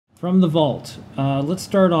From the vault. Let's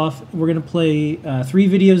start off. We're going to play 3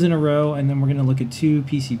 videos in a row, and then we're going to look at 2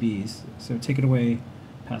 PCBs. So take it away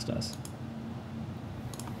past us.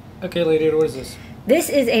 Okay, lady, what is this?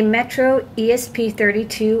 This is a Metro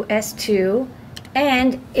ESP32S2,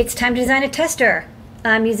 and it's time to design a tester.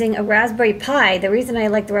 I'm using a Raspberry Pi. The reason I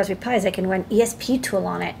like the Raspberry Pi is I can run ESP tool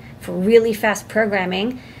on it for really fast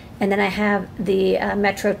programming. And then I have the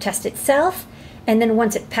Metro test itself. And then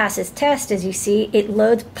once it passes test, as you see, it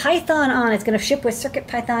loads Python on. It's going to ship with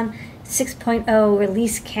CircuitPython 6.0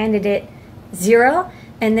 release candidate 0.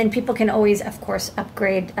 And then people can always, of course,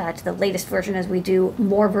 upgrade to the latest version as we do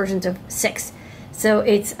more versions of 6. So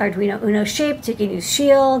it's Arduino Uno shaped. You can use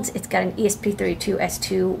shields. It's got an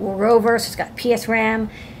ESP32S2 rover, so it's got PSRAM,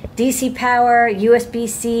 DC power,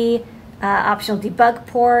 USB-C, optional debug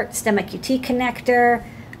port, STEMMA QT connector,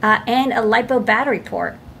 and a LiPo battery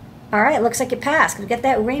port. All right, looks like it passed. We got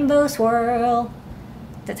that rainbow swirl.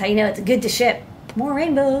 That's how you know it's good to ship. More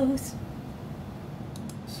rainbows.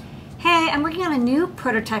 Hey, I'm working on a new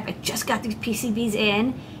prototype. I just got these PCBs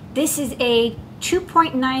in. This is a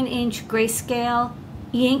 2.9-inch grayscale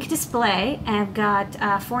e-ink display, and I've got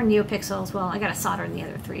 4 neopixels. Well, I got to solder in the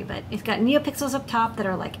other 3, but it's got neopixels up top that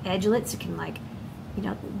are like edgelets. So you can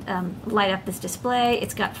light up this display.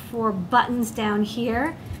 It's got 4 buttons down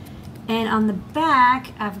here. And on the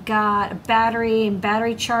back, I've got a battery and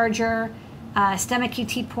battery charger, a STEMMA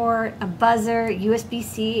QT port, a buzzer,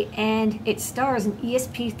 USB-C, and it stars an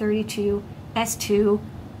ESP32S2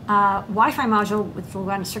 Wi-Fi module which will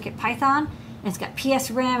run CircuitPython. And it's got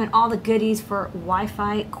PSRAM and all the goodies for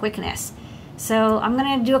Wi-Fi quickness. So I'm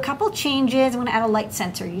going to do a couple changes. I'm going to add a light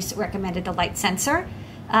sensor. You recommended the light sensor.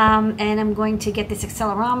 And I'm going to get this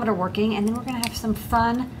accelerometer working, and then we're going to have some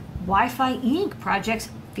fun Wi-Fi e-ink projects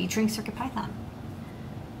featuring CircuitPython.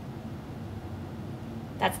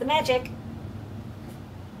 That's the magic.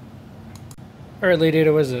 All right, lady,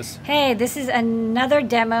 what is this? Hey, this is another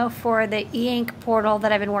demo for the e-ink portal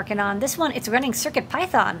that I've been working on. This one, it's running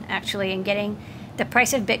CircuitPython, actually, and getting the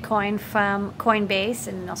price of Bitcoin from Coinbase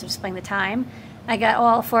and also displaying the time. I got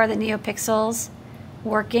all 4 of the neopixels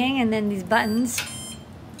working, and then these buttons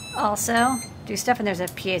also do stuff, and there's a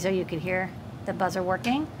piezo. You can hear the buzzer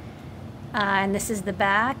working. And this is the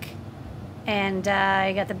back, and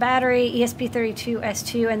I got the battery,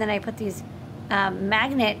 ESP32S2, and then I put these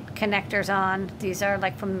magnet connectors on. These are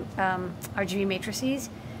like from RGB matrices,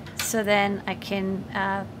 so then I can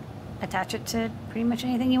attach it to pretty much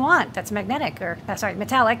anything you want that's magnetic, or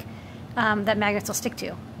metallic, that magnets will stick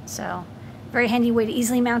to. So very handy way to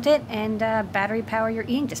easily mount it and battery power your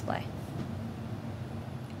e-ink display.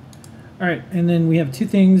 All right, and then we have 2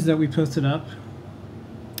 things that we posted up.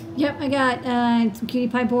 Yep, I got some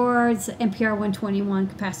QT Py boards, NPR 121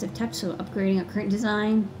 capacitive touch, so upgrading our current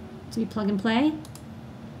design to be plug and play.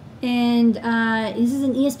 And this is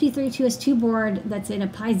an ESP32S2 board that's in a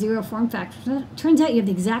Pi 0 form factor. So turns out you have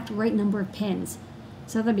the exact right number of pins.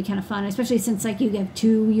 So that'd be kind of fun, especially since like you have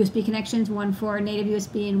 2 USB connections, one for native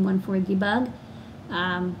USB and one for debug. It's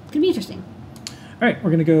gonna be interesting. All right,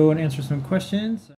 we're gonna go and answer some questions.